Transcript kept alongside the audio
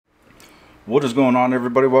What is going on,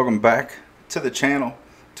 everybody? Welcome back to the channel.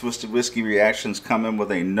 Twisted Whiskey Reactions coming with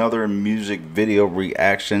another music video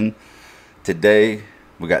reaction. Today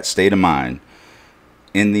we got State of Mind.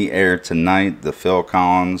 In the Air Tonight, the Phil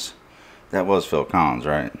Collins. That was Phil Collins,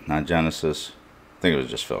 right? Not Genesis. I think it was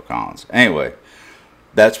just Phil Collins. Anyway,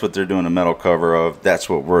 that's what they're doing a metal cover of. That's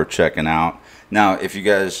what we're checking out. Now, if you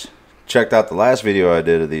guys checked out the last video I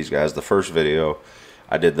did of these guys, the first video,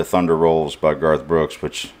 I did the Thunder Rolls by Garth Brooks,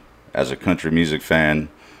 which, as a country music fan,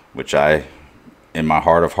 which I, in my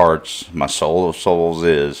heart of hearts, my soul of souls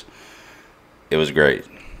is, it was great.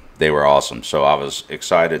 They were awesome. So I was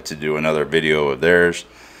excited to do another video of theirs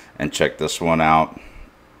and check this one out.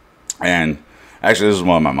 And actually, this is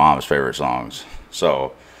one of my mom's favorite songs.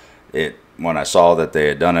 So when I saw that they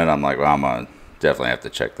had done it, I'm like, well, I'm gonna definitely have to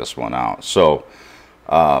check this one out. So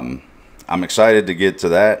I'm excited to get to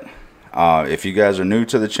that. If you guys are new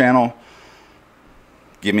to the channel,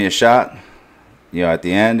 give me a shot. You know, at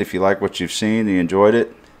the end, if you like what you've seen and you enjoyed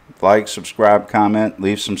it, like, subscribe, comment,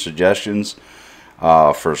 leave some suggestions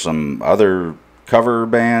for some other cover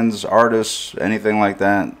bands, artists, anything like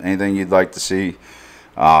that, anything you'd like to see.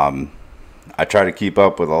 I try to keep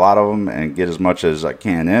up with a lot of them and get as much as I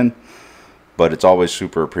can in, but it's always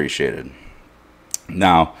super appreciated.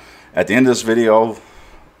 Now, at the end of this video,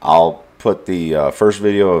 I'll put the first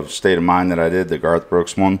video of State of Mind that I did, the Garth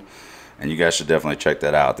Brooks one, and you guys should definitely check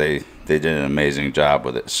that out. They did an amazing job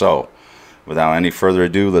with it. So, without any further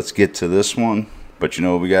ado, let's get to this one. But you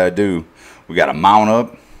know what we gotta do? We gotta mount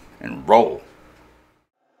up and roll.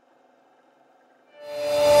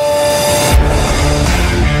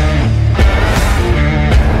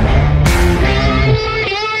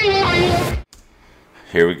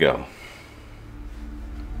 Here we go.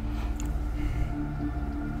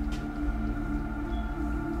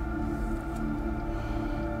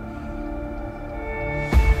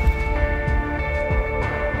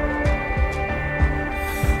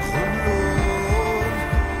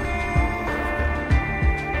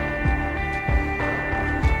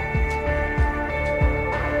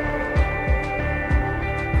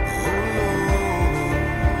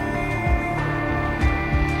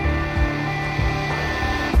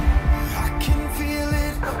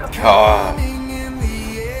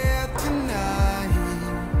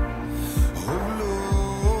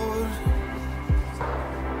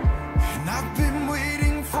 I've been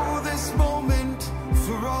waiting for this moment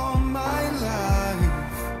for all my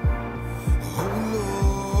life. Oh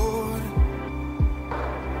Lord,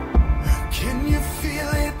 can you feel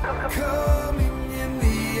it coming in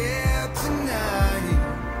the air tonight?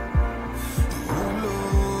 Oh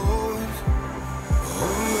Lord,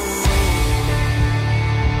 oh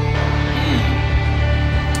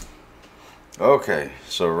Lord. Okay,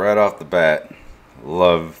 so right off the bat,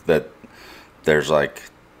 love that there's like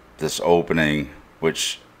this opening,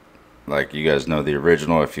 which, like, you guys know the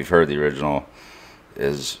original, if you've heard the original,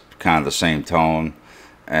 is kind of the same tone,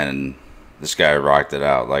 and this guy rocked it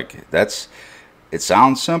out. Like, it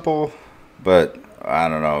sounds simple, but I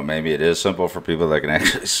don't know, maybe it is simple for people that can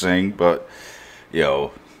actually sing, but you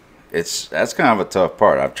know, that's kind of a tough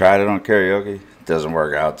part. I've tried it on karaoke, it doesn't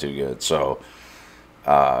work out too good. So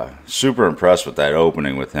super impressed with that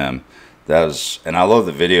opening with him. And I love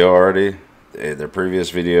the video already. Their previous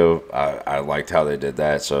video, I liked how they did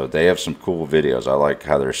that. So they have some cool videos. I like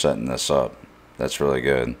how they're setting this up. That's really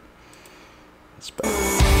good. That's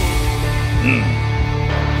better.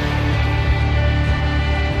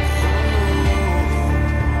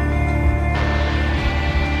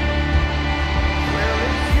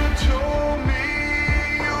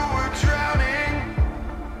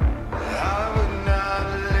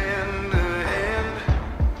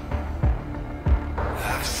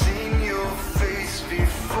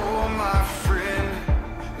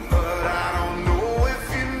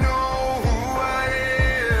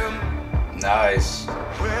 Nice.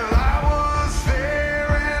 Well, I was there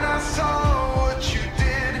and I saw what you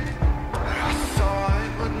did. I saw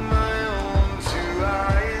it with my own two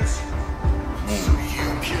eyes. So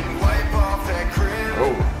you can wipe off that grin.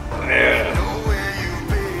 Oh, yeah. Know where you've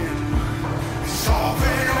been. It's all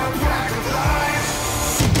been a pack of lies.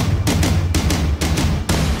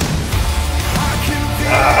 I can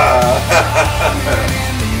feel it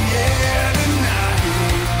in the air tonight.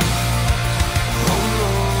 Oh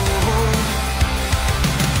Lord.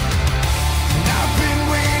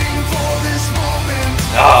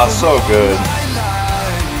 Ah, so good.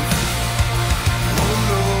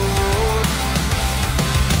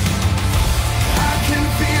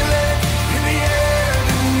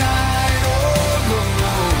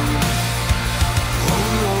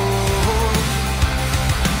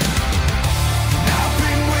 I've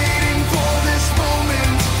been waiting for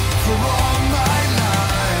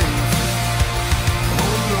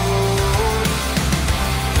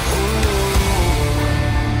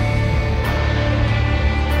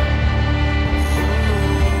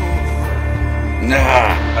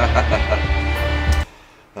Nah.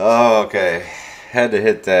 Oh, okay. Had to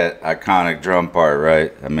hit that iconic drum part,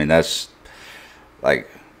 right? I mean, that's like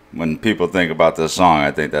when people think about this song,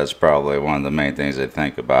 I think that's probably one of the main things they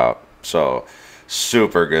think about. So,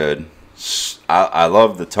 super good. I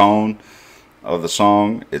love the tone of the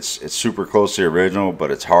song. It's super close to the original,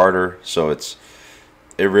 but it's harder. So it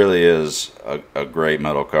really is a great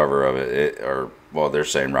metal cover of it. Or well, they're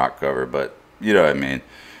saying rock cover, but you know what I mean.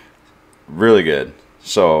 Really good.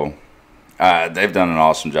 So they've done an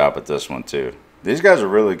awesome job with this one too. These guys are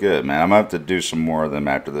really good, man. I'm gonna have to do some more of them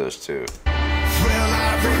after this too. Well,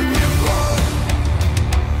 I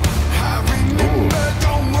remember,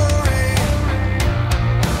 don't worry.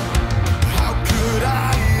 How could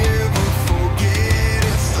I ever forget?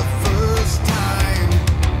 It's the first time,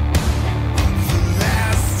 the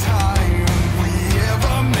last time we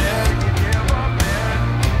ever met.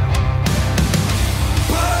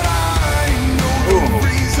 But I know the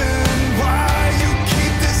reason why you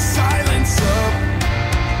keep this silence up.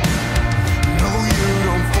 No, you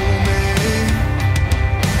don't fool me.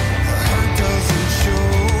 The hurt doesn't show,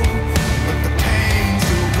 but the pain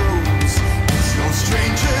still grows. It's no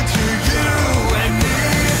stranger to you and me.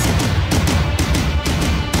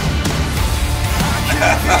 I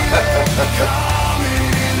can feel it coming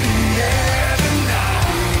in the air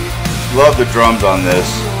tonight. Love the drums on this.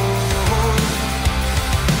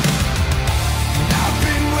 I've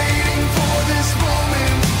been waiting for this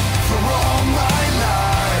moment for all my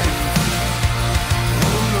life.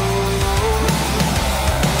 Oh Lord,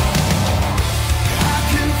 I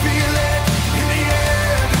can feel it in the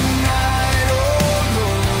air tonight. Oh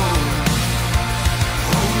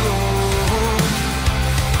Lord,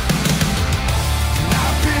 and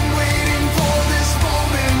I've been waiting for this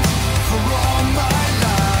moment for all my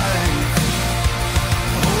life.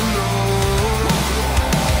 Oh Lord,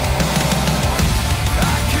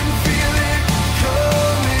 I can feel it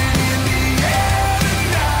coming in the air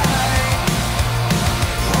tonight.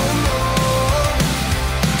 Oh Lord,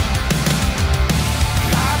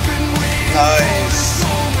 I've been waiting for this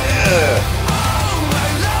moment all my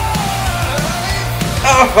life.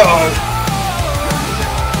 Oh,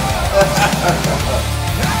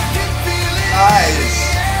 I can feel it nice.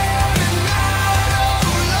 in the air tonight.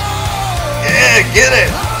 Oh Lord, Yeah, get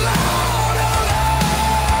it.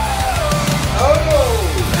 Oh,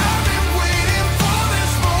 I've been waiting for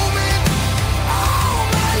this moment all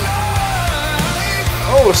my life.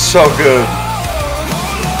 oh, so good.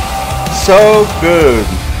 So good.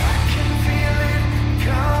 Feel it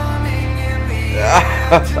coming in the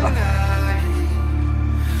air tonight.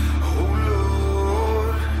 Oh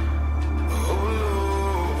Lord, oh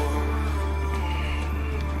Lord.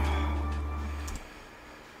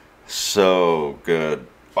 So good.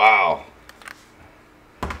 Wow.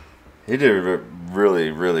 He did a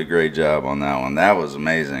really, really great job on that one. That was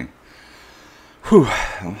amazing. Whew.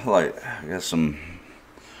 Like, I got some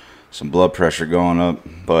blood pressure going up,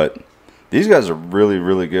 but these guys are really,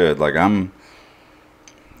 really good. Like, I'm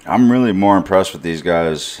really more impressed with these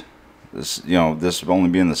guys. This only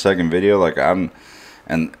being the second video. Like, and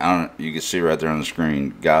I don't. You can see right there on the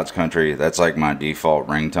screen, God's Country. That's like my default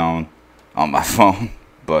ringtone on my phone.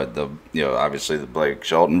 But obviously the Blake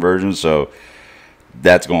Shelton version, so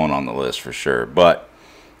that's going on the list for sure. But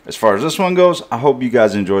as far as this one goes, I hope you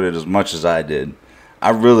guys enjoyed it as much as I did.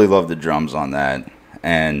 I really love the drums on that,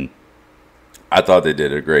 and I thought they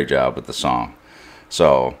did a great job with the song.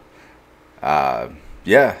 So,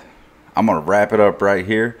 yeah, I'm going to wrap it up right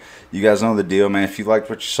here. You guys know the deal, man. If you liked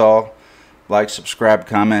what you saw, like, subscribe,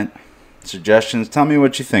 comment, suggestions. Tell me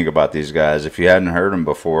what you think about these guys if you hadn't heard them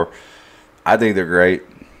before. I think they're great.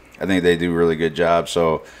 I think they do a really good job.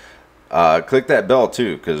 So click that bell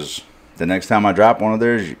too, because the next time I drop one of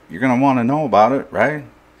theirs, you're going to want to know about it, right?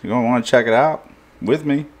 You're going to want to check it out with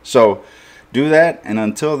me. So do that. And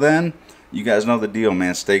until then, you guys know the deal,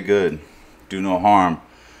 man. Stay good. Do no harm,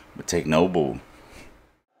 but take no bull.